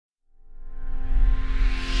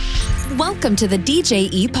Welcome to the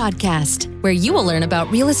DJE podcast, where you will learn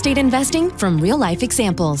about real estate investing from real-life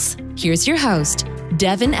examples. Here's your host,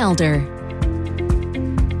 Devin Elder.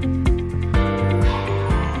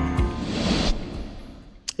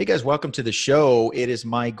 Hey guys, welcome to the show. It is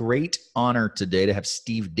my great honor today to have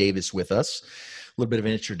Steve Davis with us. A little bit of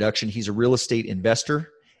an introduction. He's a real estate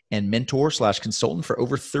investor and mentor / consultant for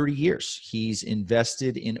over 30 years. He's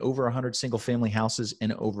invested in over 100 single-family houses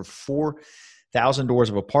and over 4,000 doors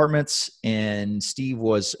of apartments. And Steve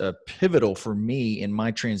was pivotal for me in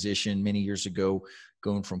my transition many years ago,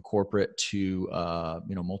 going from corporate to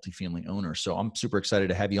multifamily owner. So I'm super excited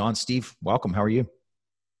to have you on. Steve, welcome. How are you?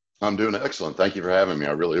 I'm doing excellent. Thank you for having me.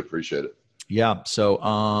 I really appreciate it. Yeah. So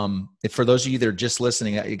for those of you that are just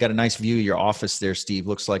listening, you got a nice view of your office there, Steve.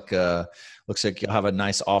 Looks like you'll have a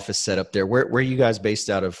nice office set up there. Where are you guys based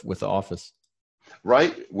out of with the office?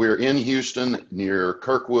 Right. We're in Houston near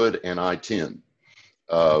Kirkwood and I-10,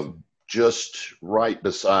 just right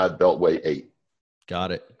beside Beltway 8.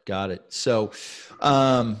 Got it. So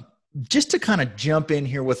just to kind of jump in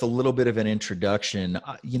here with a little bit of an introduction,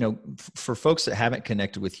 for folks that haven't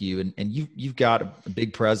connected with you, and you've got a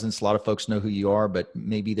big presence, a lot of folks know who you are, but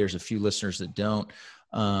maybe there's a few listeners that don't.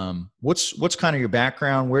 What's kind of your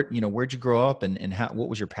background? Where'd you grow up, and what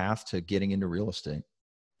was your path to getting into real estate?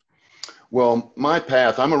 Well, my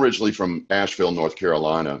path, I'm originally from Asheville, North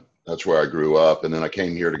Carolina. That's where I grew up. And then I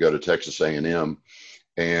came here to go to Texas A&M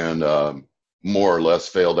and more or less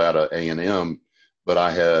failed out of A&M. But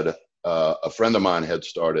I had a friend of mine had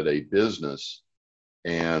started a business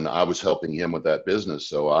and I was helping him with that business.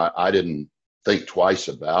 So I didn't think twice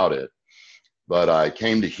about it. But I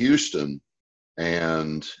came to Houston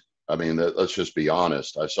and let's just be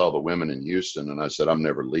honest. I saw the women in Houston and I said, I'm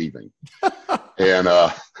never leaving. And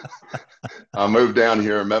I moved down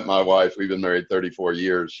here and met my wife. We've been married 34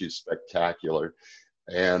 years. She's spectacular.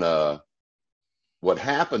 And what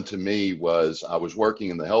happened to me was I was working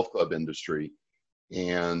in the health club industry,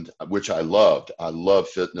 and which I loved. I love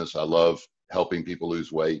fitness. I love helping people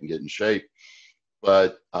lose weight and get in shape.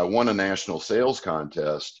 But I won a national sales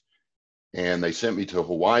contest, and they sent me to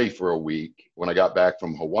Hawaii for a week. When I got back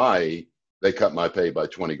from Hawaii, they cut my pay by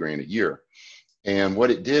 20 grand a year. And what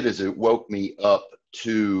it did is it woke me up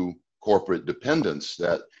to corporate dependence,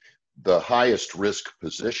 that the highest risk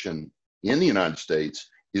position in the United States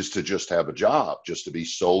is to just have a job, just to be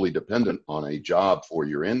solely dependent on a job for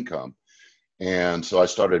your income. And so I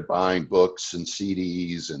started buying books and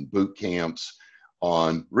CDs and boot camps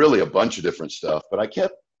on really a bunch of different stuff, but I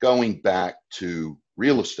kept going back to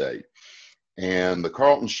real estate. And the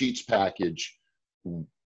Carlton Sheets package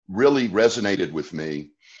really resonated with me.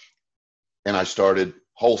 And I started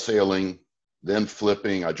wholesaling, then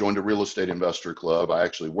flipping. I joined a real estate investor club. I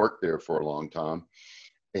actually worked there for a long time.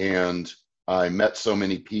 And I met so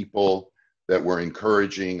many people that were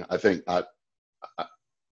encouraging. I think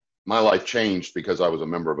my life changed because I was a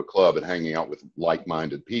member of a club and hanging out with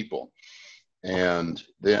like-minded people. And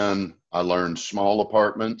then I learned small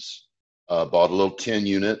apartments, bought a little 10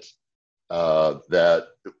 unit and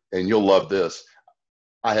you'll love this.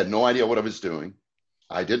 I had no idea what I was doing.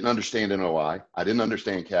 I didn't understand NOI. I didn't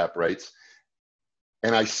understand cap rates.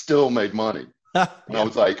 And I still made money. And I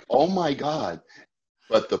was like, oh my God.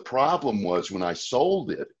 But the problem was when I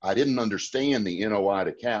sold it, I didn't understand the NOI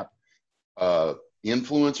to cap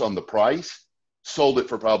influence on the price. Sold it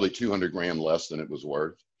for probably 200 grand less than it was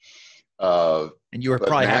worth. And you were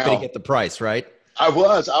probably happy to get the price, right? I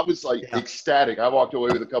was like ecstatic. I walked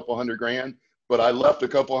away with a couple $100 grand, but I left a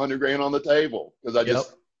couple $100 grand on the table because I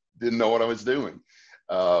just didn't know what I was doing.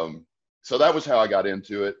 So that was how I got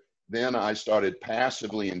into it. Then I started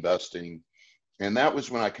passively investing. And that was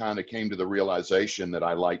when I kind of came to the realization that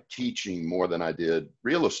I liked teaching more than I did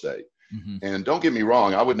real estate. Mm-hmm. And don't get me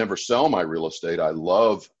wrong, I would never sell my real estate. I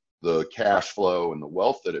love the cash flow and the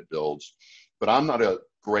wealth that it builds, but I'm not a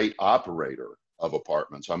great operator of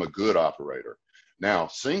apartments. I'm a good operator. Now,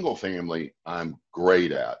 single family, I'm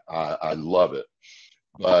great at. I love it.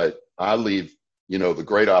 But I leave, the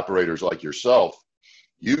great operators like yourself,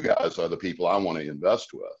 you guys are the people I want to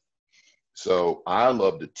invest with. So I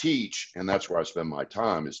love to teach, and that's where I spend my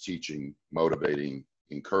time, is teaching, motivating,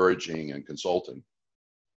 encouraging, and consulting.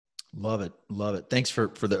 Love it. Thanks for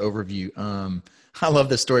the overview. I love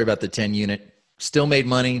the story about the 10 unit. Still made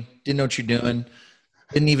money. Didn't know what you're doing.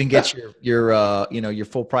 Didn't even get your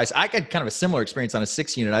full price. I got kind of a similar experience on a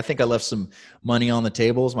 6 unit. I think I left some money on the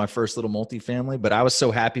table as my first little multifamily, but I was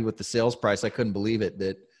so happy with the sales price. I couldn't believe it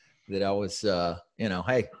that I was, hey,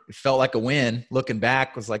 it felt like a win. Looking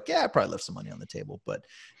back, was like, yeah, I probably left some money on the table, but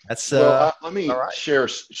that's. Let me share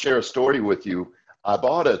a story with you. I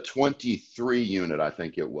bought a 23 unit, I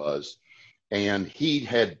think it was, and he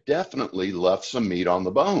had definitely left some meat on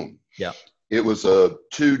the bone. Yeah. It was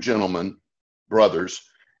two gentlemen, brothers.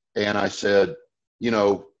 And I said,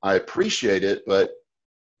 I appreciate it, but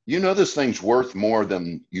this thing's worth more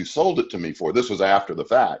than you sold it to me for. This was after the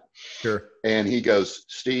fact. Sure. And he goes,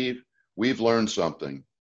 Steve, we've learned something.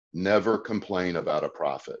 Never complain about a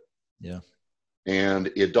profit. Yeah.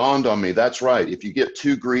 And it dawned on me, that's right. If you get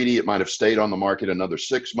too greedy, it might have stayed on the market another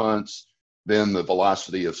 6 months. Then the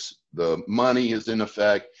velocity of the money is in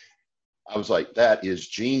effect. I was like, that is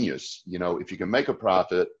genius. If you can make a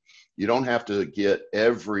profit, you don't have to get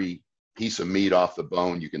every piece of meat off the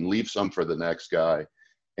bone. You can leave some for the next guy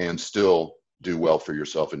and still do well for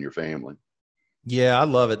yourself and your family. Yeah, I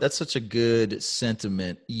love it. That's such a good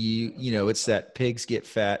sentiment. It's that pigs get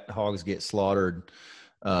fat, hogs get slaughtered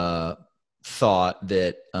thought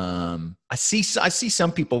that I see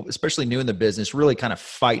some people, especially new in the business, really kind of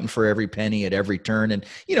fighting for every penny at every turn. And,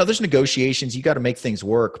 there's negotiations, you got to make things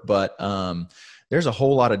work, but there's a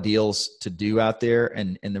whole lot of deals to do out there.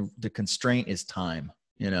 And the constraint is time.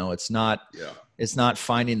 It's not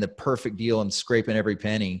finding the perfect deal and scraping every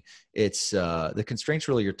penny. It's the constraint's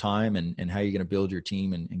really your time and how you're going to build your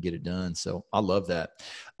team and get it done. So I love that.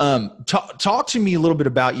 Talk to me a little bit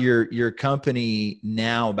about your company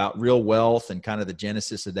now, about Real Wealth and kind of the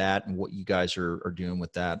genesis of that and what you guys are doing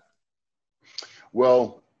with that.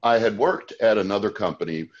 Well, I had worked at another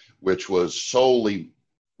company, which was solely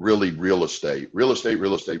really real estate.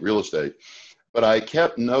 But I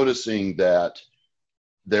kept noticing that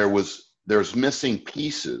there's missing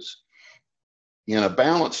pieces. In a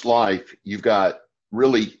balanced life, you've got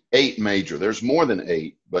really 8 major. There's more than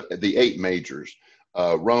 8, but the 8 majors: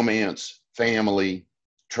 romance, family,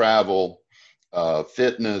 travel,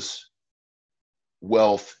 fitness,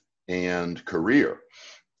 wealth, and career.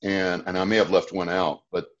 And I may have left one out,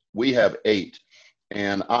 but we have 8.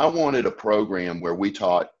 And I wanted a program where we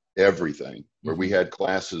taught everything, where we had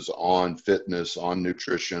classes on fitness, on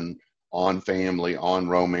nutrition, on family, on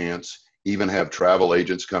romance, even have travel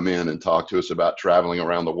agents come in and talk to us about traveling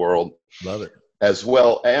around the world. Love it. As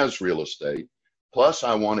well as real estate. Plus,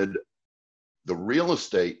 I wanted the real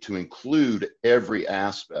estate to include every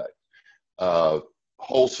aspect of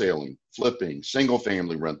wholesaling, flipping, single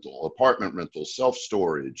family rental, apartment rental,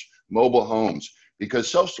 self-storage, mobile homes,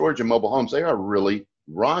 because self-storage and mobile homes, they are really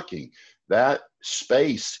rocking. That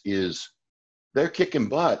space they're kicking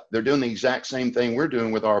butt. They're doing the exact same thing we're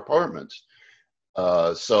doing with our apartments.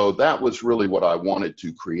 So that was really what I wanted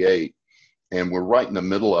to create. And we're right in the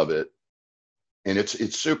middle of it. And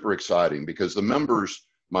it's super exciting because the members,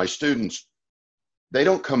 my students, they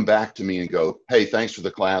don't come back to me and go, hey, thanks for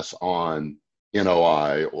the class on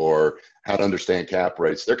NOI or how to understand cap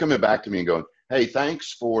rates. They're coming back to me and going, hey,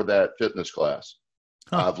 thanks for that fitness class.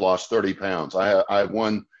 I've lost 30 pounds. I have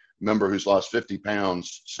one member who's lost 50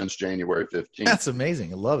 pounds since January 15th. That's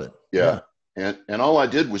amazing. I love it. Yeah. And all I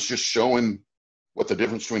did was just show him what the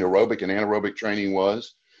difference between aerobic and anaerobic training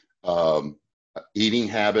was, eating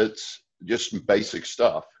habits, just basic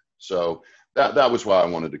stuff. So that was why I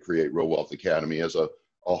wanted to create Real Wealth Academy as a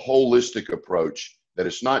holistic approach, that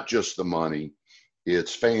it's not just the money,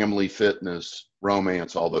 it's family, fitness,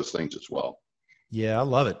 romance, all those things as well. Yeah, I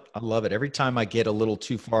love it. I love it. Every time I get a little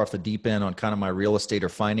too far off the deep end on kind of my real estate or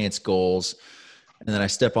finance goals, and then I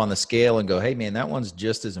step on the scale and go, hey man, that one's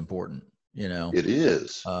just as important. It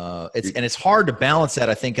is. And it's hard to balance that,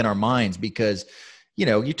 I think, in our minds, because,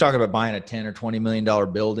 you talk about buying a 10 or $20 million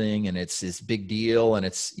building and it's this big deal and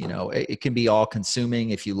it's, it can be all consuming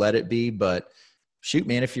if you let it be, but shoot,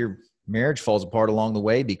 man, if your marriage falls apart along the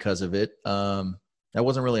way because of it, that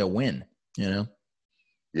wasn't really a win, Yeah,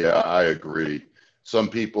 I agree. Some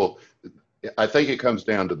people, I think it comes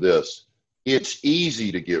down to this. It's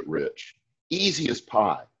easy to get rich, easy as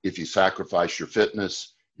pie, if you sacrifice your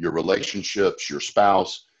fitness, your relationships, your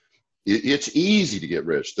spouse. It's easy to get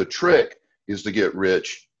rich. The trick is to get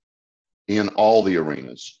rich in all the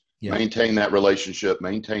arenas. Yeah. Maintain that relationship,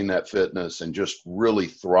 maintain that fitness, and just really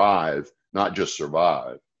thrive, not just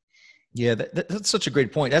survive. Yeah, that's such a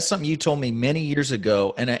great point. That's something you told me many years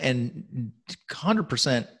ago, and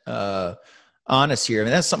 100% honest here. I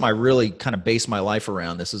mean, that's something I really kind of based my life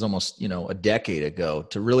around. This is almost, a decade ago,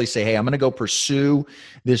 to really say, hey, I'm going to go pursue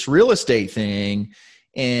this real estate thing.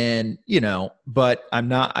 And, but I'm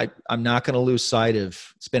not going to lose sight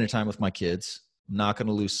of spending time with my kids. I'm not going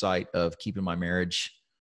to lose sight of keeping my marriage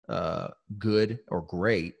good or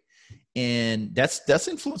great. And that's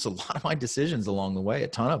influenced a lot of my decisions along the way, a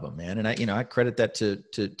ton of them, man. And I credit that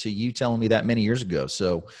to you telling me that many years ago.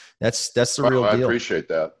 So that's the real deal. I appreciate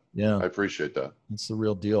that. Yeah. I appreciate that. It's the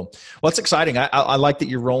real deal. Well, it's exciting. I like that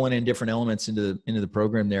you're rolling in different elements into the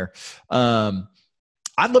program there.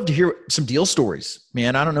 I'd love to hear some deal stories,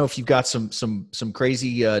 man. I don't know if you've got some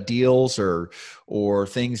crazy deals or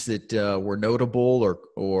things that were notable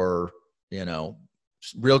or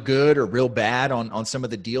real good or real bad on some of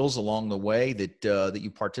the deals along the way that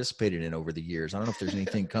you participated in over the years. I don't know if there's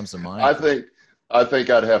anything that comes to mind. I think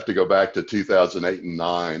I'd have to go back to 2008 and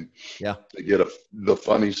 9 Yeah. to get the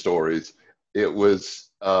funny stories. It was,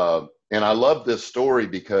 and I love this story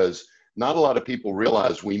because not a lot of people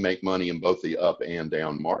realize we make money in both the up and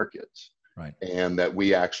down markets. Right. And that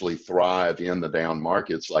we actually thrive in the down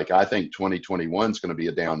markets. Like I think 2021 is going to be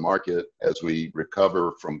a down market as we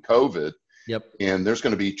recover from COVID. Yep. And there's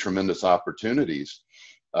going to be tremendous opportunities.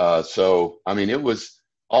 So, I mean, it was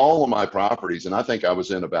all of my properties, and I think I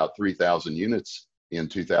was in about 3,000 units in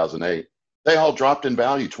 2008. They all dropped in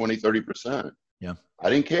value 20, 30%. Yeah. I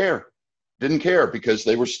didn't care because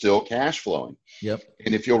they were still cash flowing. Yep.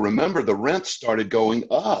 And if you'll remember, the rents started going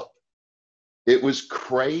up. It was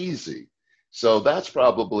crazy. So that's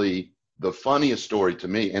probably the funniest story to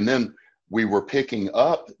me. And then we were picking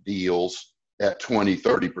up deals at 20,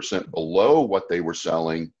 30% below what they were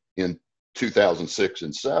selling in 2006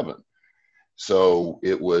 and 7. So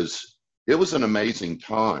it was an amazing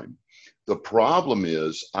time. The problem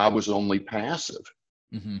is I was only passive.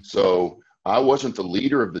 Mm-hmm. So I wasn't the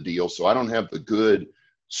leader of the deal. So I don't have the good,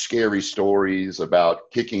 scary stories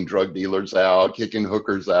about kicking drug dealers out, kicking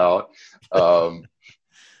hookers out.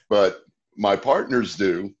 But my partners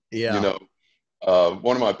do. Yeah.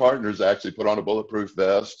 One of my partners actually put on a bulletproof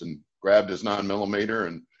vest and grabbed his 9mm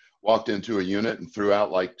and walked into a unit and threw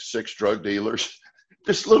out like 6 drug dealers.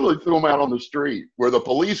 Just literally threw them out on the street where the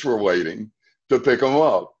police were waiting to pick them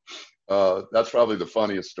up. That's probably the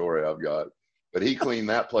funniest story I've got. But he cleaned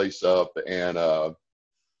that place up, and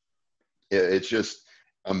it's just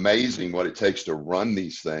amazing what it takes to run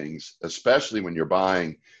these things, especially when you're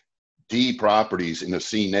buying D properties in a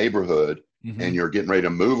C neighborhood. Mm-hmm. And you're getting ready to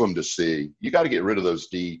move them to C. You got to get rid of those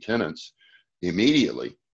D tenants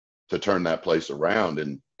immediately to turn that place around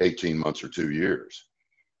in 18 months or 2 years.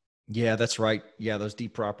 Yeah, that's right. Yeah, those D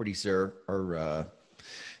properties are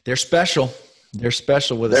they're special. They're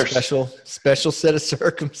special with a special set of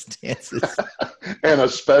circumstances and a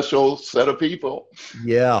special set of people.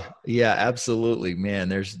 Yeah, absolutely, man.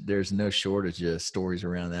 There's no shortage of stories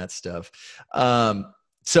around that stuff.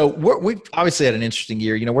 So we've obviously had an interesting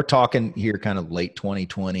year. We're talking here kind of late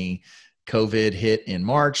 2020. COVID hit in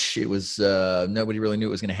March. It was nobody really knew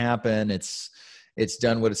it was going to happen. It's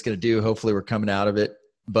done what it's going to do. Hopefully, we're coming out of it.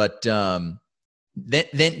 But then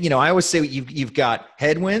I always say you've got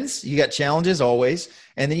headwinds, you got challenges always,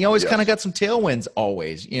 and then you always kind of got some tailwinds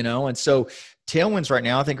always. And so tailwinds right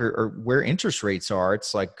now I think are where interest rates are.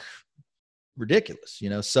 It's like ridiculous.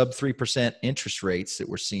 Sub 3% interest rates that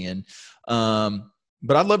we're seeing.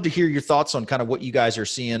 But I'd love to hear your thoughts on kind of what you guys are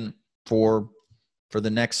seeing for the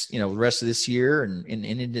next, the rest of this year and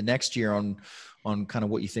into next year on kind of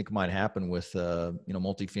what you think might happen with,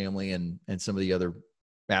 multifamily and some of the other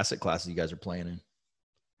asset classes you guys are playing in.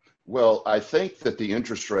 Well, I think that the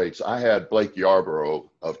interest rates, I had Blake Yarborough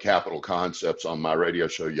of Capital Concepts on my radio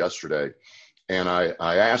show yesterday. And I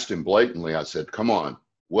asked him blatantly, I said, come on,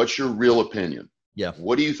 what's your real opinion? Yeah.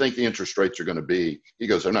 What do you think the interest rates are going to be? He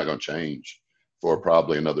goes, they're not going to change for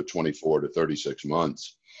probably another 24 to 36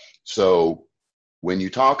 months. So when you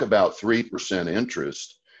talk about 3%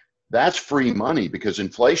 interest, that's free money because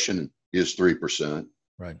inflation is 3%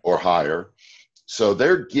 right, or higher. So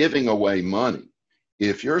they're giving away money.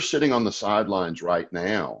 If you're sitting on the sidelines right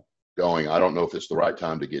now going, I don't know if it's the right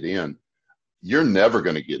time to get in, you're never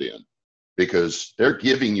going to get in because they're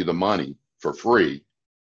giving you the money for free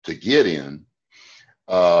to get in.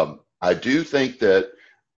 I do think that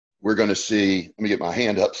we're going to see, let me get my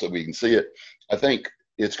hand up so we can see it. I think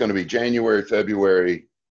it's going to be January, February,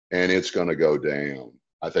 and it's going to go down.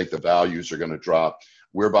 I think the values are going to drop.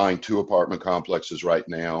 We're buying 2 apartment complexes right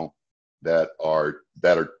now that are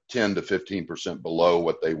 10 to 15% below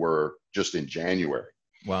what they were just in January.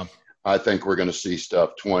 Wow. I think we're going to see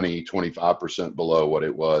stuff 20, 25% below what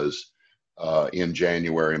it was in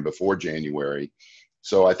January and before January.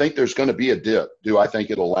 So I think there's going to be a dip. Do I think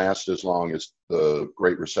it'll last as long as the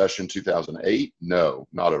Great Recession 2008? No,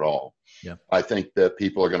 not at all. Yeah. I think that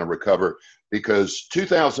people are going to recover because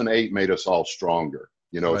 2008 made us all stronger.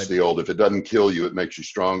 Right. It's the old, if it doesn't kill you, it makes you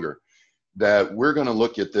stronger. That we're going to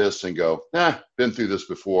look at this and go, been through this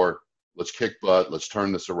before. Let's kick butt. Let's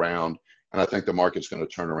turn this around. And I think the market's going to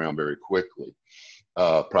turn around very quickly,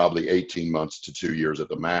 probably 18 months to 2 years at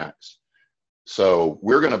the max. So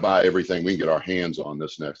we're going to buy everything we can get our hands on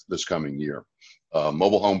this coming year.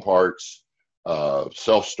 Mobile home parks,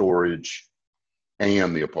 self-storage,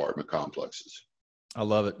 and the apartment complexes. I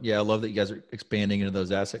love it. Yeah, I love that you guys are expanding into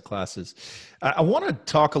those asset classes. I want to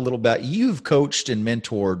talk a little about, you've coached and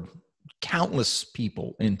mentored countless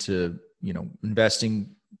people into,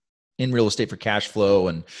 investing in real estate for cash flow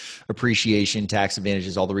and appreciation, tax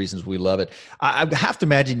advantages, all the reasons we love it. I have to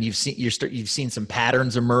imagine you've seen some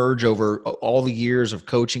patterns emerge over all the years of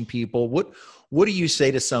coaching people. What do you say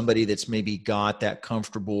to somebody that's maybe got that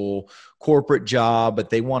comfortable corporate job, but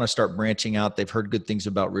they want to start branching out? They've heard good things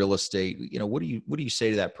about real estate. What do you say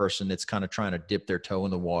to that person that's kind of trying to dip their toe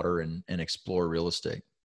in the water and explore real estate?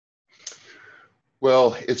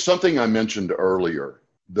 Well, it's something I mentioned earlier.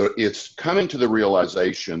 It's coming to the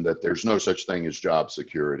realization that there's no such thing as job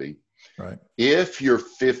security. Right. If you're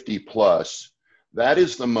 50 plus, that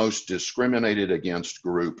is the most discriminated against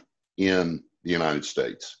group in the United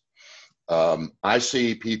States. I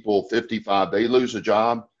see people 55, they lose a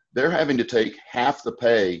job, they're having to take half the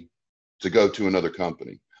pay to go to another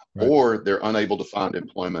company, right, or they're unable to find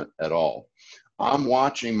employment at all. I'm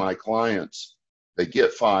watching my clients, they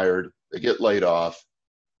get fired, they get laid off.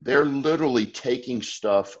 They're literally taking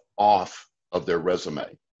stuff off of their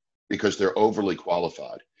resume because they're overly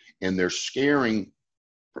qualified, and they're scaring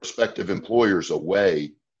prospective employers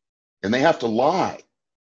away, and they have to lie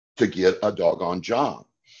to get a doggone job.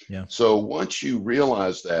 Yeah. So once you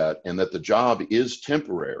realize that, and that the job is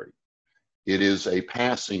temporary, it is a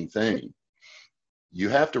passing thing, you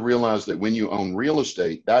have to realize that when you own real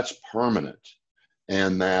estate, that's permanent,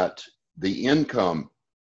 and that the income,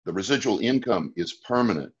 the residual income, is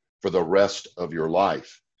permanent for the rest of your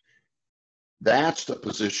life. That's the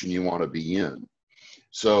position you want to be in.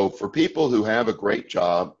 So for people who have a great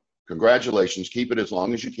job, congratulations, keep it as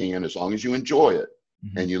long as you can, as long as you enjoy it,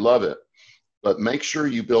 mm-hmm, and you love it. But make sure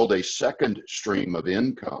you build a second stream of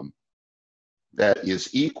income that is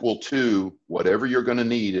equal to whatever you're going to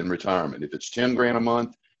need in retirement. If it's 10 grand a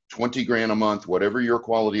month, 20 grand a month, whatever your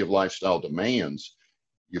quality of lifestyle demands,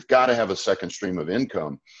 you've got to have a second stream of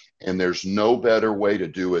income. And there's no better way to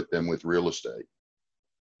do it than with real estate.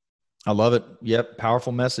 I love it. Yep.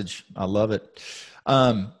 Powerful message. I love it.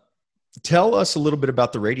 Tell us a little bit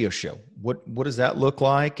about the radio show. What does that look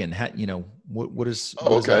like? And how, what is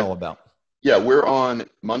that all about? Yeah, we're on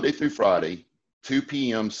Monday through Friday, 2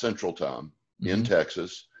 p.m. Central Time, mm-hmm, in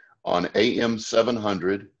Texas, on AM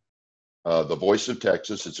 700, The Voice of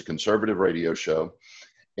Texas. It's a conservative radio show.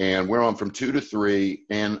 And we're on from 2 to 3.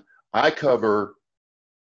 And I cover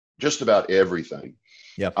just about everything.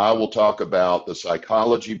 Yep. I will talk about the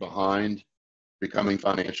psychology behind becoming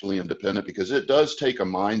financially independent, because it does take a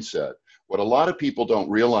mindset. What a lot of people don't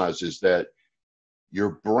realize is that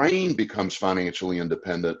your brain becomes financially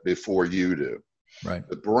independent before you do. Right.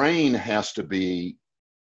 The brain has to be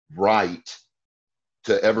right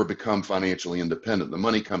to ever become financially independent. The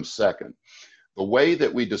money comes second. The way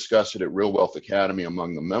that we discuss it at Real Wealth Academy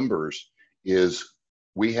among the members is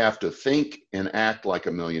we have to think and act like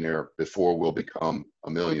a millionaire before we'll become a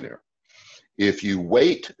millionaire. If you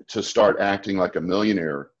wait to start acting like a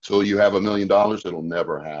millionaire till you have $1 million, it'll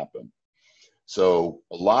never happen. So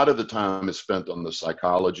a lot of the time is spent on the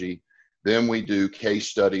psychology. Then we do case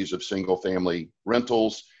studies of single family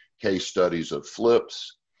rentals, case studies of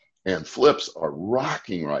flips, and flips are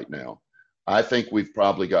rocking right now. I think we've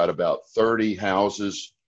probably got about 30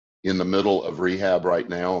 houses in the middle of rehab right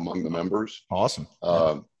now among the members. Awesome.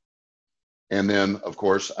 And then, of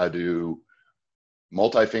course, I do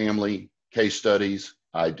multifamily case studies.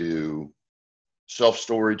 I do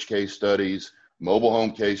self-storage case studies, mobile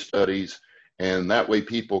home case studies. And that way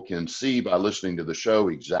people can see by listening to the show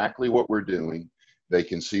exactly what we're doing. They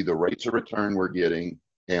can see the rates of return we're getting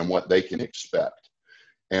and what they can expect.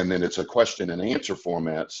 And then it's a question and answer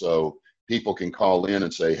format. So people can call in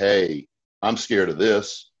and say, hey, I'm scared of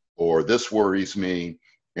this, or this worries me.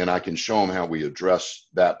 And I can show them how we address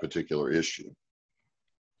that particular issue.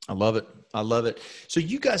 I love it. I love it. So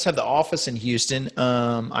you guys have the office in Houston.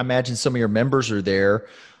 I imagine some of your members are there.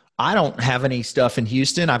 I don't have any stuff in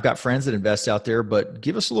Houston. I've got friends that invest out there, but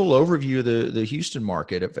give us a little overview of the Houston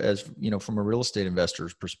market as, from a real estate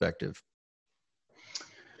investor's perspective.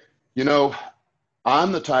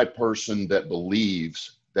 I'm the type person that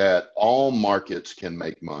believes that all markets can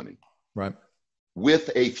make money. Right.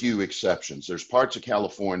 With a few exceptions. There's parts of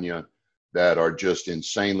California that are just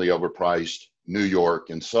insanely overpriced, New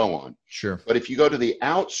York, and so on. Sure. But if you go to the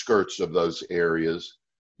outskirts of those areas,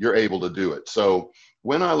 you're able to do it. So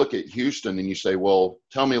when I look at Houston and you say, well,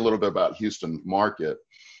 tell me a little bit about Houston market,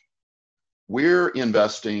 we're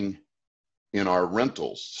investing in our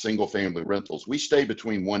rentals, single family rentals, we stay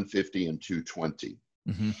between 150 and 220.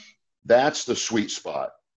 Mm-hmm. That's the sweet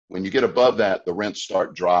spot. When you get above that, the rents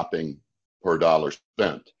start dropping per dollar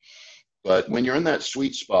spent. But when you're in that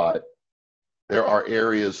sweet spot, there are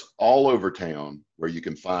areas all over town where you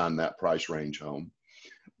can find that price range home.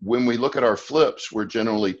 When we look at our flips, we're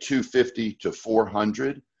generally 250 to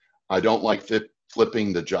 400. I don't like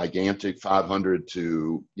flipping the gigantic 500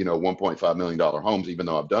 to, $1.5 million homes, even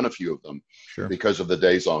though I've done a few of them. Sure. Because of the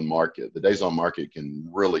days on market. The days on market can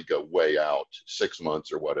really go way out, 6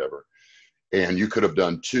 months or whatever. And you could have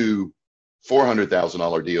done two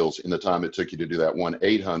 $400,000 deals in the time it took you to do that one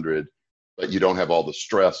 800, but you don't have all the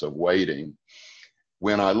stress of waiting.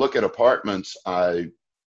 When I look at apartments, I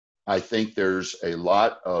think there's a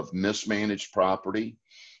lot of mismanaged property.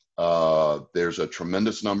 There's a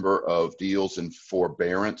tremendous number of deals in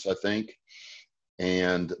forbearance, I think,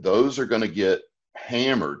 and those are going to get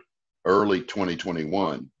hammered early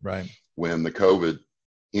 2021, right, when the COVID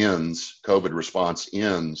response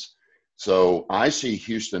ends. So I see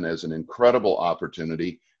Houston as an incredible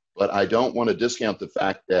opportunity, but I don't want to discount the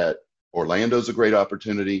fact that Orlando's a great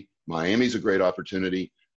opportunity. Miami's a great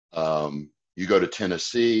opportunity. You go to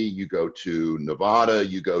Tennessee, you go to Nevada,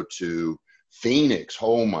 you go to Phoenix.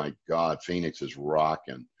 Oh my God, Phoenix is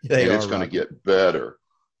rocking. And it's going to get better.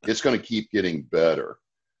 It's going to keep getting better.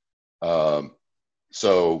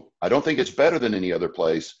 So I don't think it's better than any other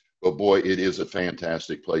place, but boy, it is a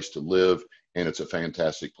fantastic place to live, and it's a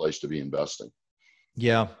fantastic place to be investing.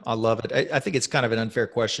 Yeah, I love it. I think it's kind of an unfair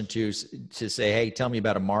question to say, hey, tell me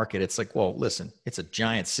about a market. It's like, well, listen, it's a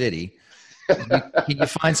giant city. Can you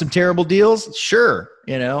find some terrible deals? Sure.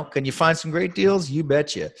 Can you find some great deals? You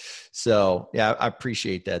betcha. So yeah, I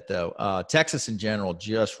appreciate that though. Texas in general,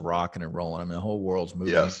 just rocking and rolling. I mean, the whole world's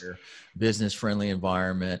moving here, business friendly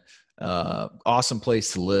environment, awesome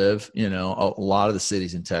place to live, a lot of the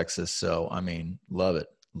cities in Texas. So, I mean, love it.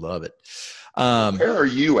 Love it. Where are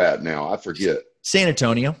you at now? I forget. San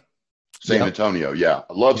Antonio. San Antonio. Yeah.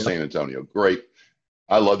 I love San Antonio. Great.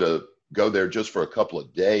 I love to go there just for a couple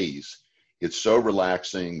of days. It's so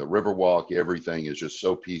relaxing. The Riverwalk, everything is just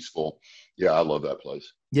so peaceful. Yeah, I love that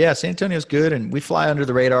place. Yeah, San Antonio's good, and we fly under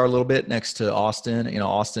the radar a little bit next to Austin.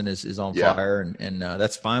 Austin is on fire, and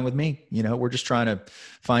that's fine with me. We're just trying to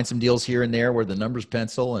find some deals here and there where the numbers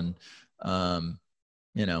pencil, and some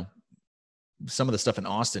of the stuff in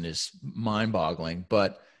Austin is mind-boggling.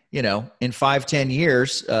 But in 5-10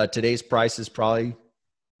 years, today's prices probably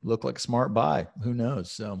look like a smart buy. Who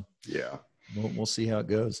knows? So yeah. We'll see how it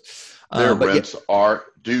goes. Their rents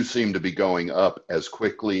do seem to be going up as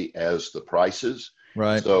quickly as the prices.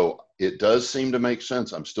 Right. So it does seem to make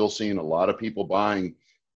sense. I'm still seeing a lot of people buying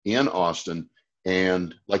in Austin.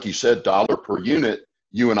 And like you said, dollar per unit,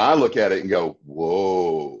 you and I look at it and go,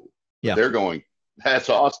 whoa. Yeah. They're going, that's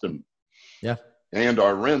Austin. Yeah. And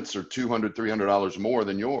our rents are $200, $300 more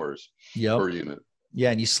than yours per unit.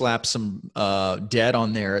 Yeah. And you slap some debt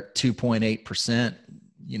on there at 2.8%.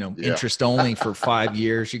 Interest only for 5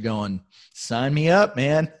 years. You're going, sign me up,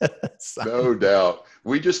 man. No doubt.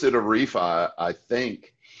 We just did a refi. I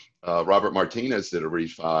think Robert Martinez did a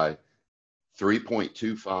refi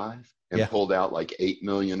 3.25 and pulled out like 8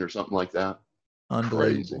 million or something like that.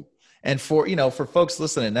 Unbelievable. Crazy. And for folks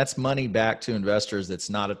listening, that's money back to investors. That's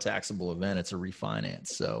not a taxable event. It's a refinance.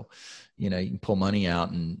 So, you can pull money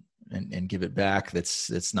out and give it back.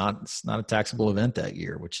 It's not a taxable event that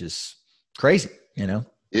year, which is crazy,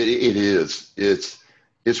 It is.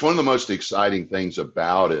 It's one of the most exciting things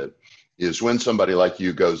about it is when somebody like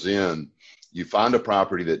you goes in, you find a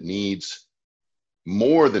property that needs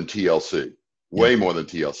more than TLC, way more than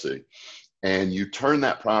TLC, and you turn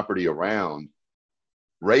that property around,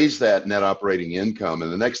 raise that net operating income,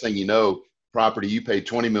 and the next thing you know, property you paid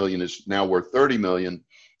 20 million is now worth 30 million.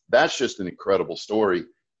 That's just an incredible story.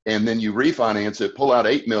 And then you refinance it, pull out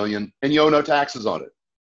 8 million, and you owe no taxes on it.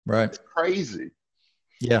 Right. It's crazy.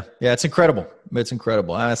 Yeah. It's incredible. It's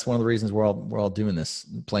incredible. That's one of the reasons we're all doing this,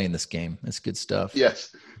 playing this game. It's good stuff.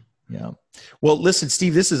 Yes. Yeah. Well, listen,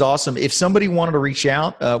 Steve, this is awesome. If somebody wanted to reach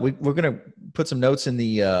out, we're going to put some notes in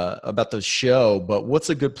the about the show. But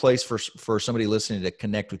what's a good place for somebody listening to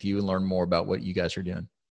connect with you and learn more about what you guys are doing?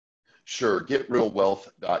 Sure.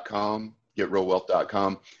 GetRealWealth.com.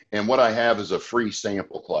 And what I have is a free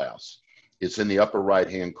sample class. It's in the upper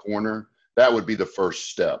right-hand corner. That would be the first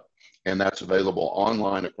step. And that's available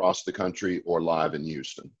online across the country or live in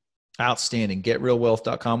Houston. Outstanding.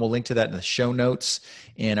 GetRealWealth.com. We'll link to that in the show notes.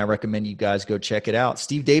 And I recommend you guys go check it out.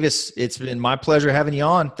 Steve Davis, it's been my pleasure having you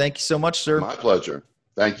on. Thank you so much, sir. My pleasure.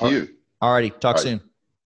 Thank you. All righty. Talk soon.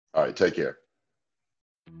 All right. Take care.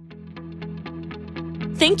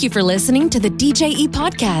 Thank you for listening to the DJE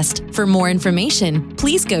podcast. For more information,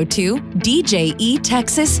 please go to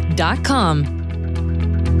djetexas.com.